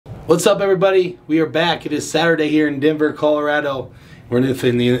What's up, everybody? We are back. It is Saturday here in Denver, Colorado. We're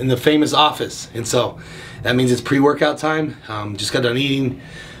in the famous office, and so that means it's pre-workout time. Just got done eating.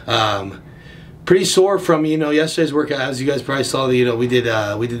 Pretty sore from yesterday's workout. As you guys probably saw, we did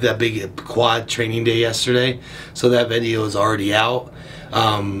that big quad training day yesterday, so that video is already out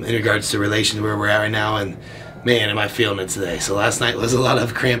in regards to relation to where we're at right now. And man, am I feeling it today. So last night was a lot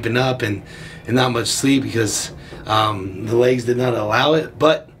of cramping up and not much sleep because the legs did not allow it,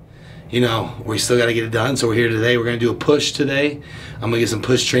 but we still got to get it done. So we're here today. We're going to do a push today. I'm going to get some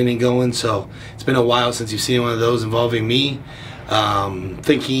push training going. So it's been a while since you've seen one of those involving me.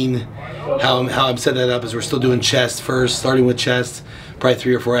 Thinking how I'm setting that up is we're still doing chest first, starting with chest, probably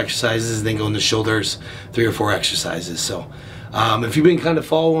 3 or 4 exercises, then going to shoulders, 3 or 4 exercises. So if you've been kind of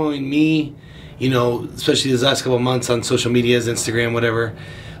following me, especially these last couple of months on social medias, Instagram, whatever,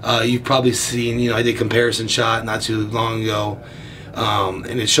 you've probably seen, I did comparison shot not too long ago.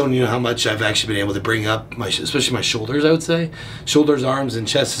 And it's shown how much I've actually been able to bring up especially my shoulders. I would say shoulders, arms, and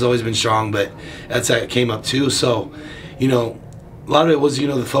chest has always been strong, but that came up too. So a lot of it was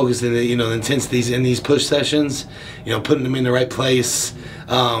the focus and the intensities in these push sessions, putting them in the right place.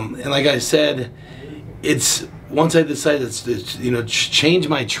 And like I said, it's once I decided to change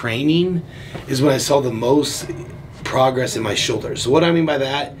my training is when I saw the most progress in my shoulders. So what I mean by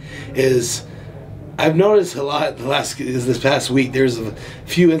that is I've noticed a lot this past week. There's a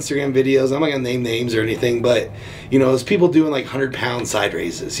few Instagram videos. I'm not gonna name names or anything, but it's people doing like 100-pound side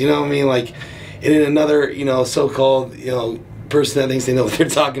raises. You know what I mean? Like, and then another so-called person that thinks they know what they're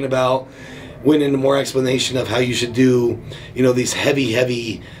talking about went into more explanation of how you should do these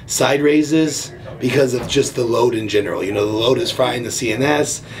heavy side raises because of just the load in general. The load is frying the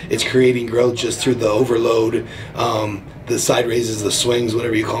CNS. It's creating growth just through the overload. The side raises, the swings,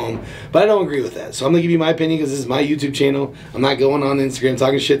 whatever you call them. But I don't agree with that. So I'm going to give you my opinion because this is my YouTube channel. I'm not going on Instagram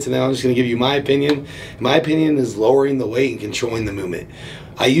talking shit today. I'm just going to give you my opinion. My opinion is lowering the weight and controlling the movement.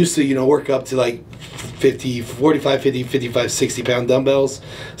 I used to, work up to like 45, 50, 55, 60-pound dumbbells,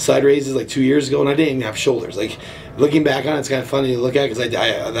 side raises like 2 years ago, and I didn't even have shoulders. Like, looking back on it, it's kind of funny to look at because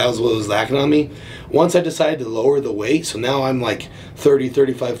that was what was lacking on me. Once I decided to lower the weight, so now I'm like 30,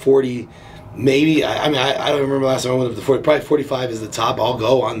 35, 40, maybe, I don't remember last time I went up to 40, probably 45 is the top I'll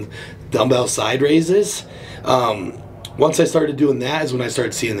go on dumbbell side raises. Once I started doing that is when I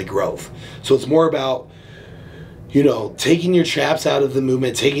started seeing the growth. So it's more about, taking your traps out of the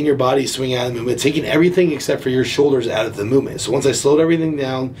movement, taking your body swing out of the movement, taking everything except for your shoulders out of the movement. So once I slowed everything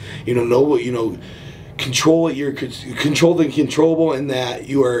down, control the controllable in that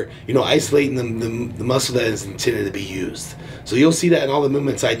you are, isolating the muscle that is intended to be used. So you'll see that in all the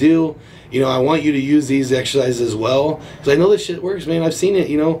movements I do. I want you to use these exercises as well because I know this shit works, man. I've seen it.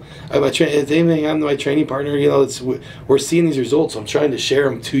 I'm my training partner. We're seeing these results. So I'm trying to share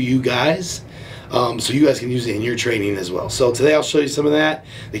them to you guys. So you guys can use it in your training as well. So today I'll show you some of that,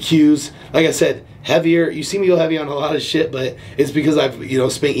 the cues. Like I said, heavier. You see me go heavy on a lot of shit, but it's because I've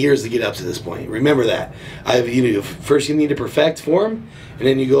spent years to get up to this point. Remember that. First you need to perfect form, and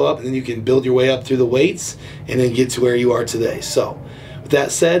then you go up, and then you can build your way up through the weights, and then get to where you are today. So with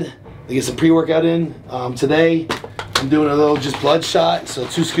that said, let's get some pre-workout in. Today I'm doing a little just blood shot. So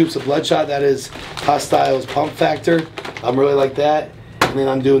 2 scoops of blood shot. That is Hoststile's pump factor. I'm really like that. And then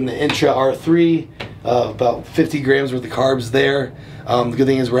I'm doing the Intra R3, about 50 grams worth of carbs there. The good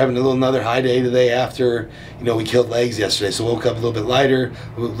thing is we're having another high day today after we killed legs yesterday. So woke up a little bit lighter,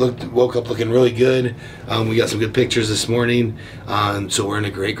 woke up looking really good. We got some good pictures this morning, so we're in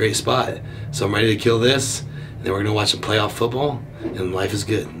a great spot. So I'm ready to kill this, and then we're gonna watch some playoff football, and life is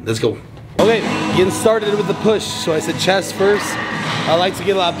good. Let's go. Okay, getting started with the push. So I said chest first. I like to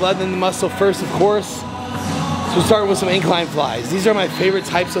get a lot of blood in the muscle first, of course. So we'll start with some incline flies. These are my favorite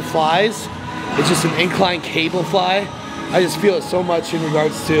types of flies. It's just an incline cable fly. I just feel it so much in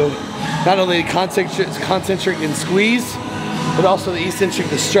regards to not only the concentric and squeeze, but also the eccentric,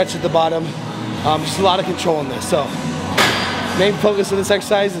 the stretch at the bottom. Just a lot of control in this. So main focus of this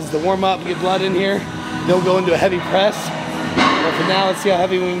exercise is to warm up, get blood in here. Then we'll go into a heavy press. But for now, let's see how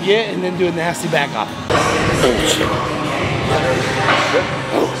heavy we can get, and then do a nasty back off.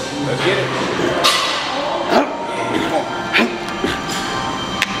 Let's get it.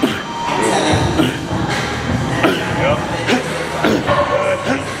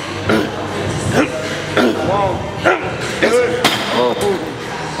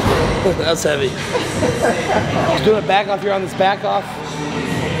 That's heavy. Just doing a back off here on this back off.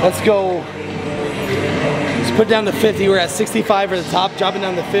 Let's go. Let's put it down to 50. We're at 65 at the top, dropping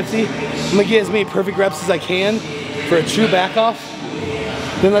down to 50. I'm gonna get as many perfect reps as I can for a true back off.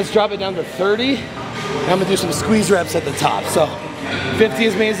 Then let's drop it down to 30. And I'm gonna do some squeeze reps at the top. So 50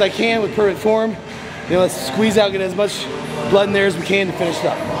 as many as I can with perfect form. You know, let's squeeze out, get as much blood in there as we can to finish it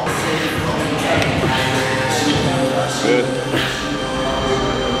up. Good.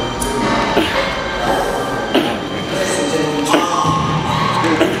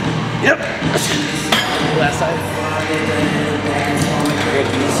 Yep. Last side.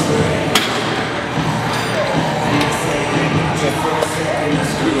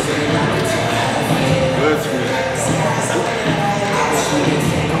 Good.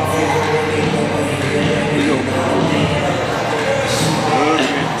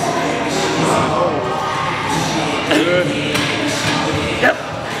 Good. Yep.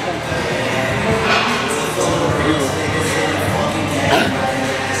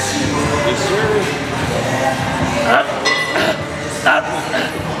 Yes, sir.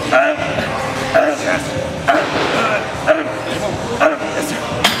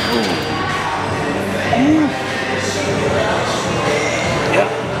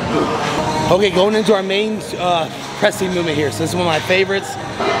 Okay, going into our main pressing movement here. So this is one of my favorites.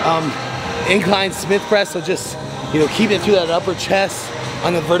 Incline Smith press. So just, you know, keep it through that upper chest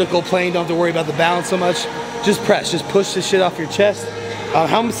on the vertical plane. Don't have to worry about the balance so much. Just press. Just push this shit off your chest.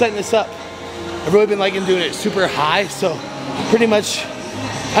 How I'm setting this up, I've really been liking doing it super high. So pretty much,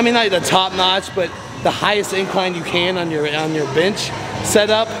 I mean, not the top notch, but the highest incline you can on your bench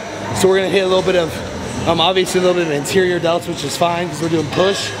setup. So we're gonna hit a little bit of, obviously a little bit of interior delts, which is fine because we're doing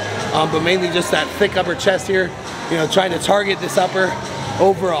push. But mainly just that thick upper chest here, you know, trying to target this upper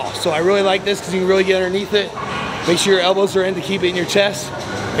overall. So I really like this because you can really get underneath it. Make sure your elbows are in to keep it in your chest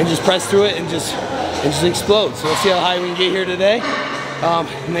and just press through it and just explode. So let's see how high we can get here today.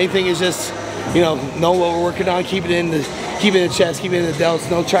 Main thing is just, you know what we're working on, keep it in the chest, keep it in the delts,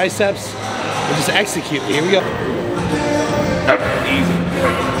 no triceps, and just execute. Here we go. Easy.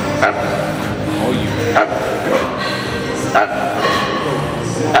 Oh, you. There we go.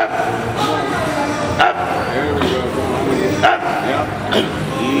 Yep.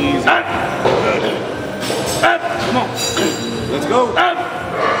 Easy. Come on. Let's go.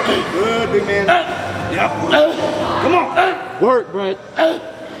 Good, big man. Yep. Come on. Work, Brent.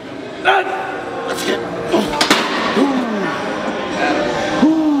 Let's get.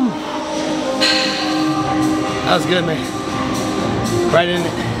 That was good, man. Right in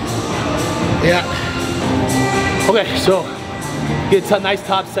it. Yeah. Okay, so get a nice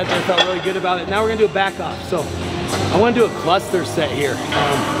top set there. Felt really good about it. Now we're gonna do a back off. So I want to do a cluster set here.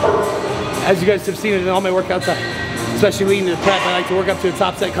 As you guys have seen it in all my workouts, especially leading to the prep, I like to work up to a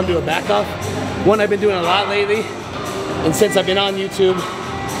top set, come to a back off. One I've been doing a lot lately, and since I've been on YouTube,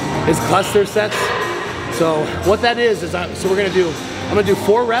 is cluster sets. So what that is so I'm gonna do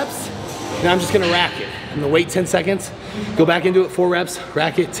 4 reps, and I'm just gonna rack it. I'm gonna wait 10 seconds, go back into it, 4 reps,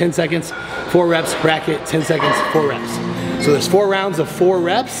 rack it, 10 seconds, 4 reps, rack it, 10 seconds, 4 reps. So there's 4 rounds of 4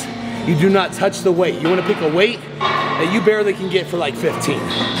 reps. You do not touch the weight. You wanna pick a weight that you barely can get for like 15.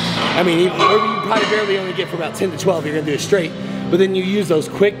 I mean, or you probably barely only get for about 10 to 12, you're gonna do it straight. But then you use those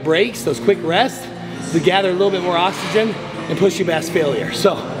quick breaks, those quick rests, to gather a little bit more oxygen and push you past failure.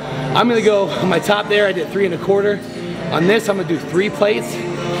 So I'm gonna go on my top there, I did 3 1/4. On this, I'm gonna do 3 plates.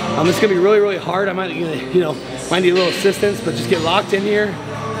 It's gonna be really, really hard. I might need a little assistance, but just get locked in here.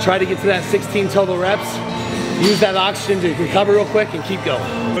 Try to get to that 16 total reps. Use that oxygen to recover real quick and keep going.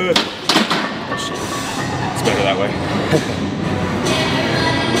 Good. Oh shit. It's better that way.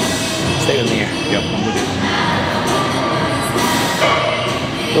 Stay in the air. Yep, I'm with it.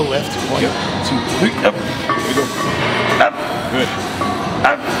 Go lift. 1, Yep. 2, 3. Up. Here we go. Up. Good.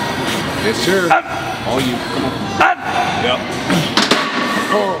 Up. Yes, sir. Up. All you. Come on. Up. Yep.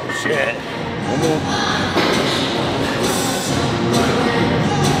 Oh shit. One more.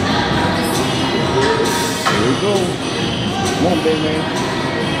 Here we go. Come on, big man.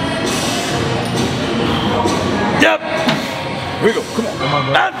 Yep. Here we go. Come on. Come on,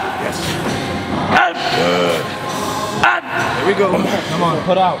 bro. Up. Yes. Up. Good. Up. Here we go. Come on,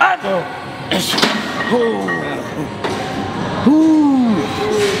 put out. Up. Go.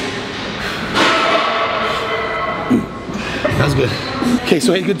 That was good. Okay,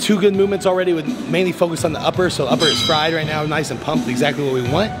 so I had 2 good movements already with mainly focused on the upper. So upper is fried right now, nice and pumped, exactly what we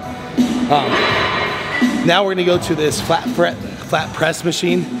want. Now we're gonna go to this flat press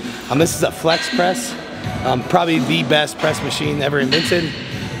machine. This is a flex press. Probably the best press machine ever invented.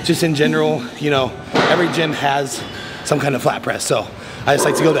 Just in general, every gym has some kind of flat press. So I just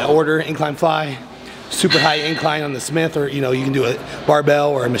like to go that order, incline fly, super high incline on the Smith, or you can do a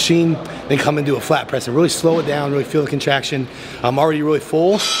barbell or a machine, then come and do a flat press and really slow it down, really feel the contraction. I'm already really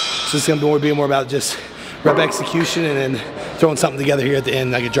full, so it's gonna be more about just rep execution and then throwing something together here at the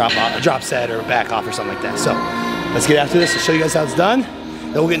end, like a drop set or a back off or something like that. So let's get after this. I'll show you guys how it's done.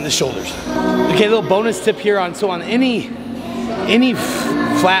 Then we'll get into the shoulders. Okay, a little bonus tip here on, so on any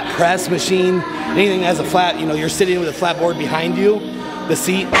flat press machine, anything that has a flat, you know, you're sitting with a flat board behind you, the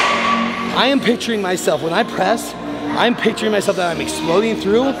seat, I am picturing myself, when I press, I'm picturing myself that I'm exploding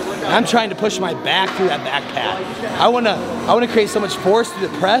through, and I'm trying to push my back through that back pad. I wanna create so much force through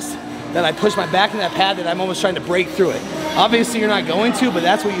the press that I push my back in that pad that I'm almost trying to break through it. Obviously you're not going to, but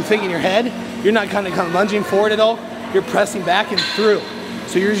that's what you think in your head. You're not kind of lunging forward at all. You're pressing back and through.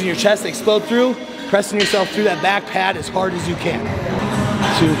 So you're using your chest to explode through, pressing yourself through that back pad as hard as you can.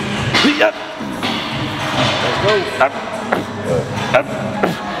 2, 3, up. Let's go. Up. Up.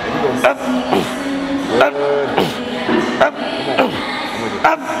 Up. Up. Up.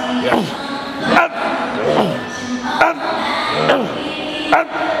 Up. Yeah. Up. Up.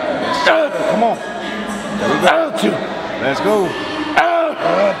 Up. Come on. There we go. 2. Let's go. Up.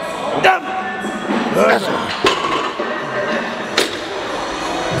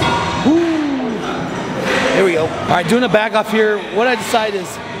 There we go. All right, doing a back off here. What I decide is,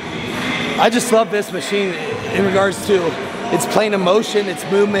 I just love this machine in regards to its plane of motion, its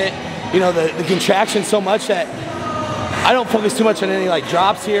movement, you know, the contraction so much that I don't focus too much on any like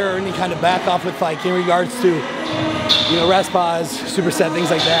drops here or any kind of back off with like in regards to, you know, rest pause, superset,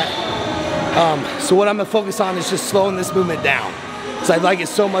 things like that. So what I'm gonna focus on is just slowing this movement down. So I like it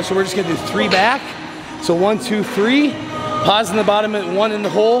so much, so we're just gonna do 3 back. So 1, 2, 3, pause in the bottom, and 1 in the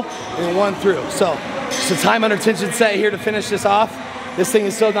hole, and then 1 through. So just a time under tension set here to finish this off. This thing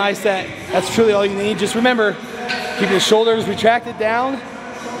is so nice that that's truly all you need. Just remember, keep your shoulders retracted down,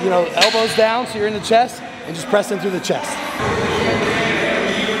 you know, elbows down so you're in the chest, and just pressing through the chest.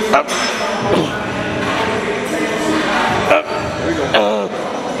 Up. Up. Up.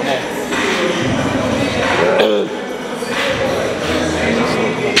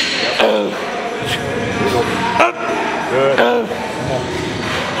 Good.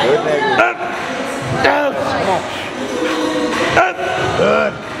 Good. Up. Down. Come on. Up.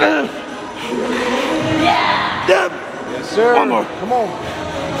 Good. Down. Yes, sir. 1 more. Come on.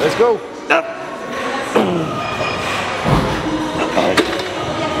 Let's go. Up.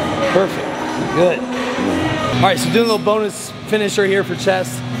 Perfect. Good. All right, so doing a little bonus finisher here for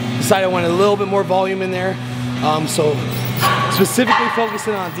chest. Decided I wanted a little bit more volume in there. So specifically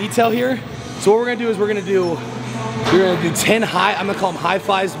focusing on detail here. So what we're gonna do is we're gonna do 10 high, I'm gonna call them high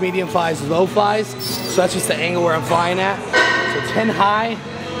flies, medium flies, low flies. So that's just the angle where I'm flying at. So 10 high,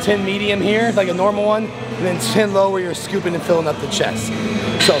 10 medium here, like a normal one, and then 10 low where you're scooping and filling up the chest.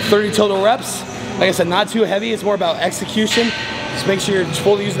 So 30 total reps. Like I said, not too heavy, it's more about execution. Just make sure you're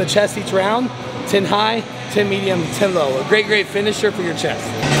fully using the chest each round. 10 high, 10 medium, 10 low. A great, great finisher for your chest.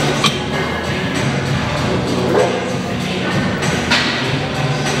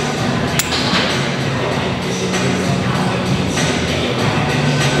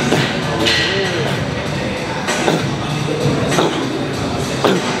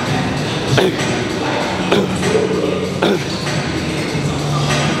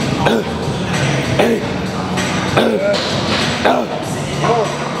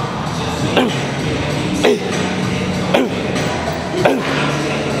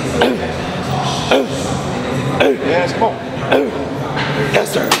 Yes, come on.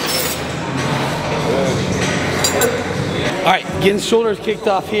 Yes, sir. All right, getting shoulders kicked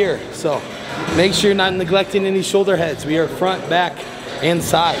off here. So make sure you're not neglecting any shoulder heads. We are front, back, and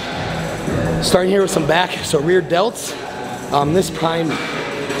side. Starting here with some back, so rear delts. This Prime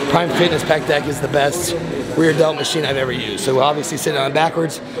Fitness Pack Deck is the best rear delt machine I've ever used. So we'll obviously sit on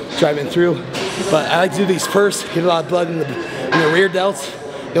backwards, driving through. But I like to do these first, get a lot of blood in the rear delts.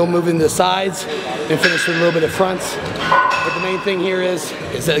 Then we'll move into the sides and finish with a little bit of fronts. But the main thing here is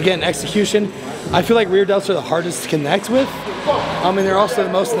that, again, execution. I feel like rear delts are the hardest to connect with. And they're also the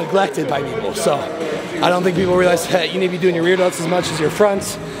most neglected by people. So I don't think people realize that you need to be doing your rear delts as much as your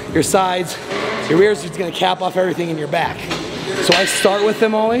fronts, your sides. Your rear is just gonna cap off everything in your back. So I start with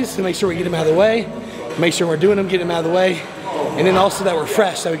them always to make sure we get them out of the way, make sure we're doing them, get them out of the way, and then also that we're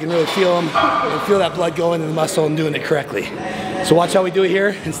fresh so we can really feel them and feel that blood going in the muscle and doing it correctly. So watch how we do it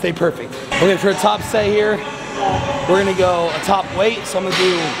here and stay perfect. Okay, for a top set here, we're gonna go a top weight. So I'm gonna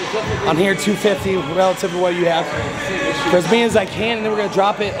do on here 250 relative to what you have. For as many as I can, and then we're gonna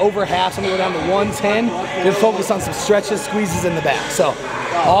drop it over half. So I'm gonna go down to 110, then focus on some stretches, squeezes in the back. So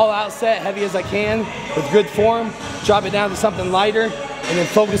all out set, heavy as I can, with good form, drop it down to something lighter, and then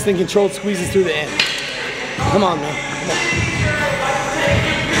focus and controlled squeezes through the end. Come on, man, come on.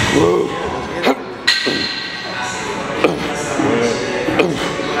 Whoa.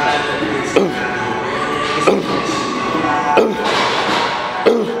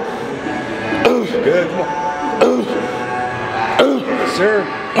 Good, come on.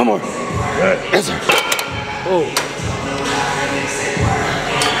 One more. Good. Yes, sir. Oh.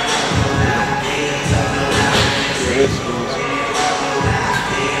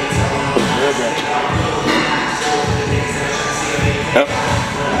 Yep.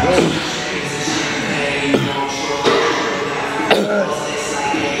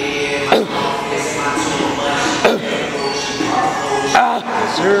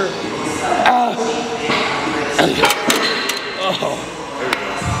 Yes, sir. Oh.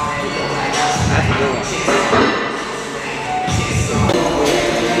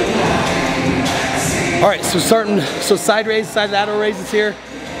 All right, so side raise, side lateral raises here.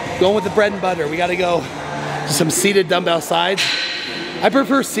 Going with the bread and butter. We got to go to some seated dumbbell sides. I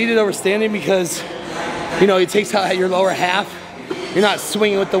prefer seated over standing because, you know, it takes out your lower half. You're not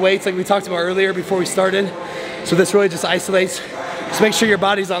swinging with the weights like we talked about earlier before we started. So this really just isolates. Just make sure your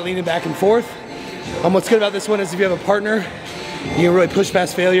body's not leaning back and forth. What's good about this one is if you have a partner, you can really push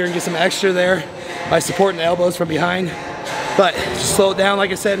past failure and get some extra there by supporting the elbows from behind. But just slow it down,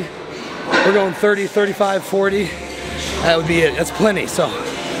 like I said. We're going 30, 35, 40. That would be it. That's plenty. So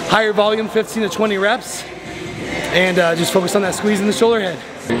higher volume, 15 to 20 reps. And just focus on that squeeze in the shoulder head.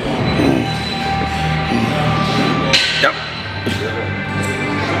 Yep.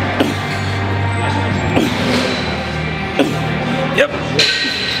 Yep.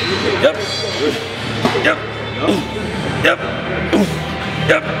 Yep. Yep. Yep.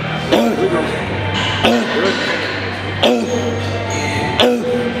 Yep.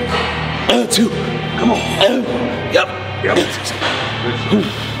 Two. Come on. Yep. Yep.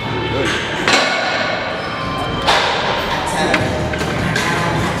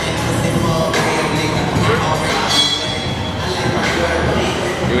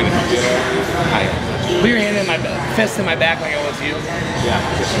 Put your hand in my fist in my back like I was you. Yeah.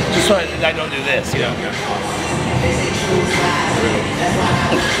 Just so I don't do this, you know.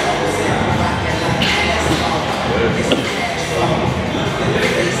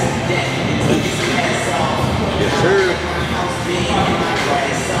 Yes, sir.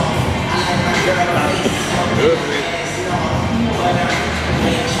 Good.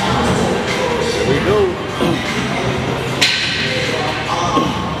 Here we go.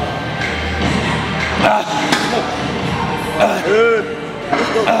 Good.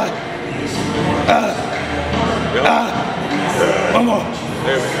 One more.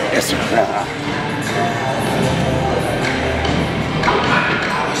 There we go. Yes, sir.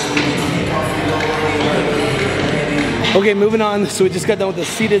 Okay, moving on. So we just got done with the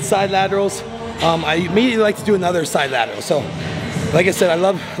seated side laterals. I immediately like to do another side lateral. So, like I said, I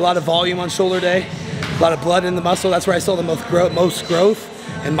love a lot of volume on shoulder day, a lot of blood in the muscle. That's where I saw the most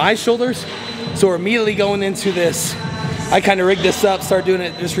growth in my shoulders. So we're immediately going into this. I kind of rigged this up, started doing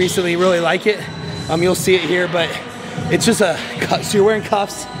it just recently, really like it. You'll see it here, but it's just so you're wearing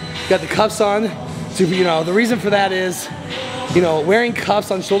cuffs, you got the cuffs on. So, you know, the reason for that is, you know, wearing cuffs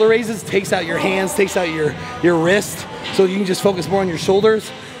on shoulder raises takes out your hands, takes out your wrist, so you can just focus more on your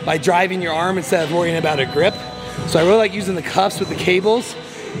shoulders by driving your arm instead of worrying about a grip. So I really like using the cuffs with the cables,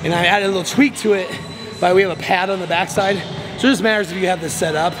 and I added a little tweak to it by we have a pad on the backside. So it just matters if you have this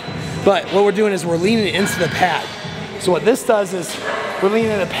set up. But what we're doing is we're leaning into the pad. So what this does is we're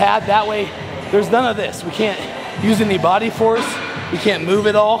leaning in the pad. That way there's none of this. We can't use any body force. We can't move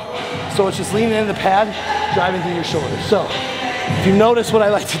at all. So it's just leaning in the pad, driving through your shoulders. So if you notice what I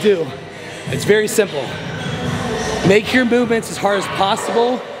like to do, it's very simple. Make your movements as hard as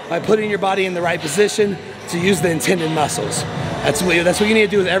possible by putting your body in the right position to use the intended muscles. That's what you need to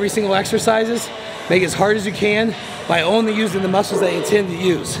do with every single exercises. Make it as hard as you can by only using the muscles that you intend to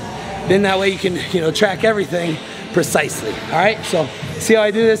use. Then that way you can, you know, track everything precisely. All right, so see how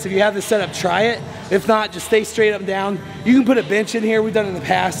I do this? If you have this set up, try it. If not, just stay straight up and down. You can put a bench in here. We've done it in the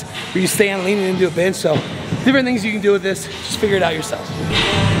past where you stand leaning into a bench. So different things you can do with this. Just figure it out yourself.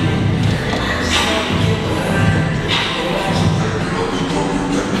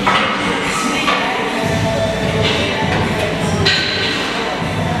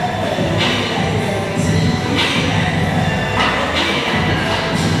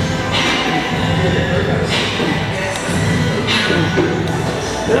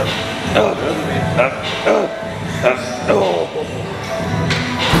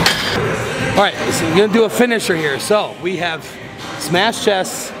 All right, so we're gonna do a finisher here. So we have smashed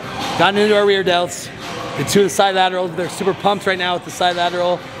chests, gotten into our rear delts, the two of the side laterals. They're super pumped right now with the side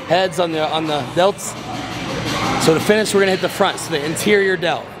lateral heads on the delts. So to finish, we're gonna hit the front, so the interior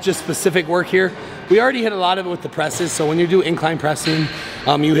delt. Just specific work here. We already hit a lot of it with the presses, so when you do incline pressing,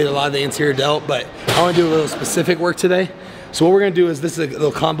 you hit a lot of the interior delt, but I wanna do a little specific work today. So what we're gonna do is, this is a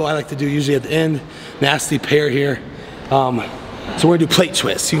little combo I like to do usually at the end. Nasty pair here. So we're gonna do plate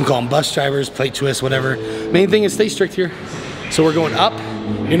twists. You can call them bus drivers, plate twists, whatever. Main thing is stay strict here. So we're going up.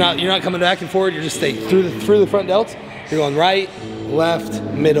 You're not coming back and forward. You're just stay through the front delts. You're going right, left,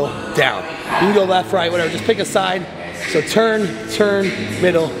 middle, down. You can go left, right, whatever. Just pick a side. So turn,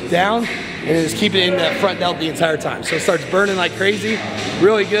 middle, down, and then just keep it in that front delt the entire time. So it starts burning like crazy.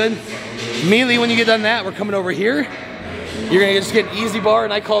 Really good. Immediately when you get done that, we're coming over here. You're gonna just get an easy bar,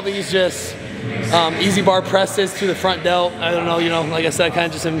 and I call these just easy bar presses to the front delt. I don't know, you know, like I said, I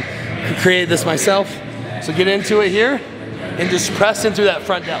kind of just created this myself. So get into it here and just press in through that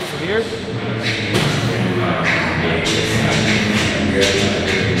front delt. So here.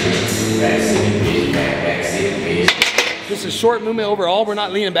 Just a short movement overall. We're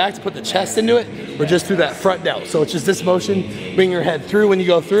not leaning back to put the chest into it. We're just through that front delt. So it's just this motion. Bring your head through when you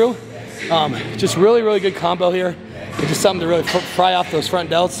go through. Just really, really good combo here. It's just something to really fry off those front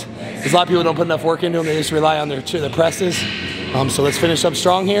delts. Because a lot of people don't put enough work into them. They just rely on their presses. So let's finish up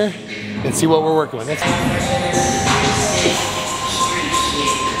strong here and see what we're working with.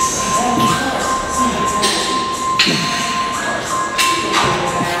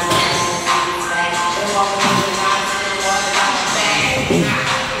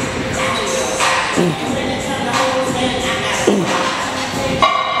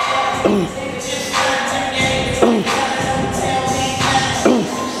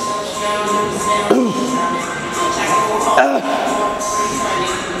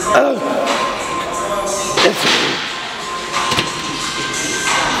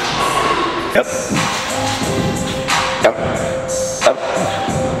 Yep. Up. Up.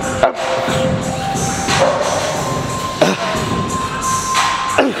 Up.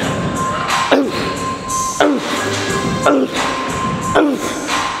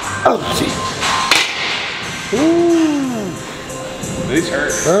 Oh, gee. These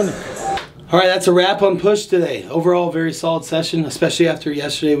hurt. Burn. All right, that's a wrap on push today. Overall, very solid session, especially after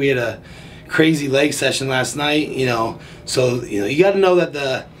yesterday. We had a crazy leg session last night, you know. So, you know, you got to know that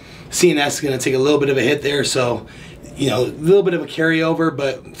the CNS is going to take a little bit of a hit there. So, you know, a little bit of a carryover,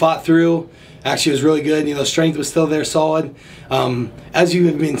 but fought through. Actually, it was really good. You know, strength was still there, solid. As you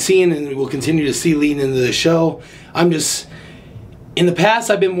have been seeing and will continue to see leading into the show, I'm just, in the past,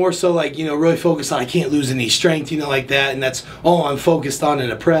 I've been more so like, you know, really focused on I can't lose any strength, you know, like that. And that's all I'm focused on in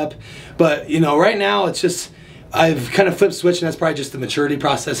a prep. But, you know, right now it's just, I've kind of flipped switch, and that's probably just the maturity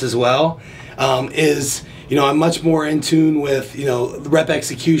process as well, you know, I'm much more in tune with, you know, the rep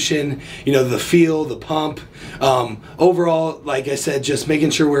execution, you know, the feel, the pump. Overall, like I said, just making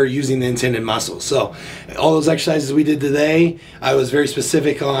sure we're using the intended muscles. So all those exercises we did today, I was very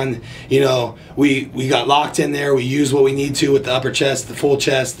specific on, you know, we got locked in there. We used what we need to with the upper chest, the full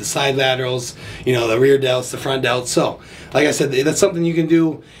chest, the side laterals, you know, the rear delts, the front delts. So like I said, that's something you can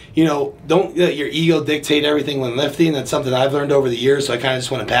do. You know, don't let your ego dictate everything when lifting. That's something I've learned over the years, so I kind of just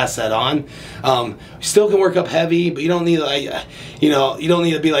want to pass that on. You still can work up heavy, but you don't need, like, you know, you don't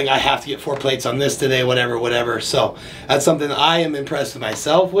need to be like, I have to get 4 plates on this today, whatever. So that's something I am impressed with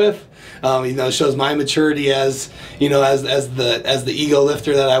myself with. You know, it shows my maturity as, you know, as the ego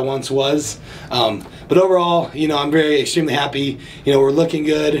lifter that I once was. But overall, you know, I'm extremely happy. You know, we're looking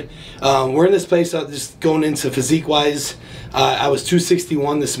good. We're in this place just going into physique-wise. I was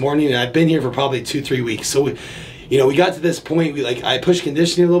 261 this morning, and I've been here for probably 2-3 weeks. So, you know, we got to this point. I pushed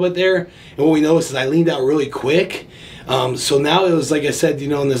conditioning a little bit there, and what we noticed is I leaned out really quick. So now it was, like I said, you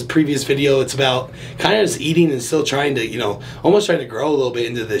know, in this previous video, it's about kind of just eating and still trying to, you know, almost trying to grow a little bit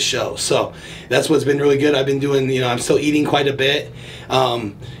into this show. So that's what's been really good. I've been doing, you know, I'm still eating quite a bit,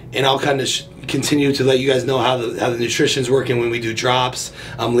 and I'll kind of continue to let you guys know how the nutrition's working when we do drops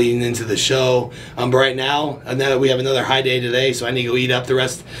leading into the show. But right now that we have another high day today, so I need to go eat up the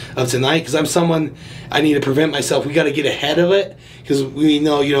rest of tonight, because I'm someone, I need to prevent myself. We got to get ahead of it, because we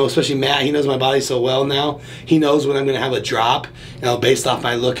know, you know, especially Matt, he knows my body so well now. He knows when I'm going to have a drop, you know, based off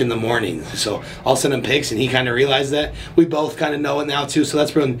my look in the morning. So I'll send him pics, and he kind of realized that. We both kind of know it now too, so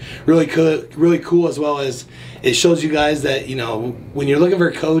that's been really cool, as well as it shows you guys that, you know, when you're looking for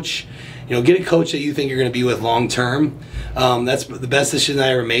a coach, you know, get a coach that you think you're going to be with long term. That's the best decision I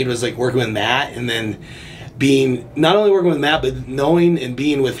ever made, was like working with Matt, and then being, not only working with Matt, but knowing and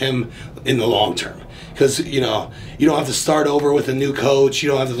being with him in the long term. Because, you know, you don't have to start over with a new coach. You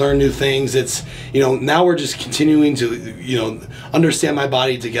don't have to learn new things. It's, you know, now we're just continuing to, you know, understand my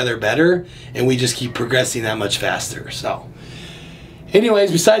body together better, and we just keep progressing that much faster. So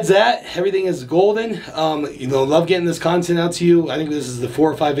Anyways, besides that, everything is golden. You know, love getting this content out to you. I think this is the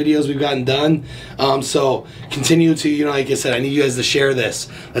 4 or 5 videos we've gotten done. So continue to, you know, like I said, I need you guys to share this.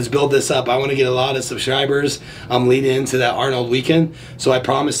 Let's build this up. I want to get a lot of subscribers leading into that Arnold weekend. So I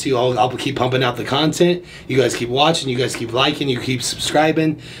promise you, I'll keep pumping out the content. You guys keep watching. You guys keep liking. You keep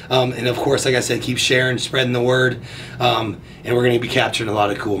subscribing. And of course, like I said, keep sharing, spreading the word. And we're going to be capturing a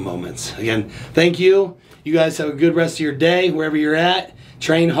lot of cool moments. Again, thank you. You guys have a good rest of your day, wherever you're at.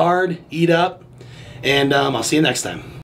 Train hard, eat up, and I'll see you next time.